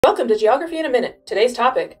Welcome to Geography in a Minute. Today's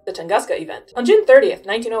topic, the Tunguska event. On June 30th,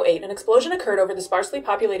 1908, an explosion occurred over the sparsely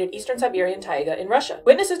populated eastern Siberian taiga in Russia.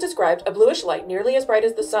 Witnesses described a bluish light nearly as bright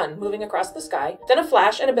as the sun moving across the sky, then a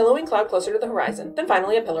flash and a billowing cloud closer to the horizon, then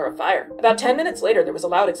finally a pillar of fire. About 10 minutes later, there was a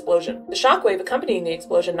loud explosion. The shockwave accompanying the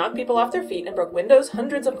explosion knocked people off their feet and broke windows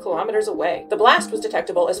hundreds of kilometers away. The blast was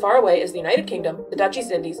detectable as far away as the United Kingdom, the Dutch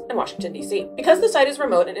East Indies, and Washington, D.C. Because the site is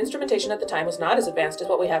remote and instrumentation at the time was not as advanced as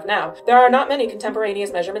what we have now, there are not many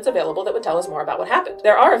contemporaneous measurements available that would tell us more about what happened.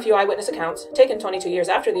 There are a few eyewitness accounts, taken 22 years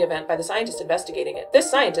after the event by the scientist investigating it. This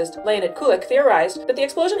scientist, Leonid Kulik, theorized that the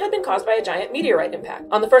explosion had been caused by a giant meteorite impact.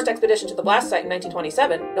 On the first expedition to the blast site in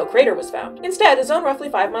 1927, no crater was found. Instead, a zone roughly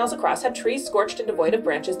 5 miles across had trees scorched and devoid of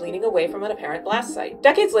branches leaning away from an apparent blast site.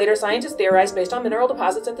 Decades later, scientists theorized based on mineral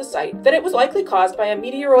deposits at the site that it was likely caused by a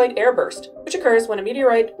meteoroid airburst, which occurs when a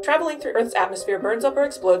meteoroid traveling through Earth's atmosphere burns up or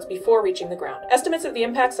explodes before reaching the ground. Estimates of the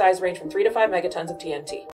impact size range from 3 to 5 megatons of TNT.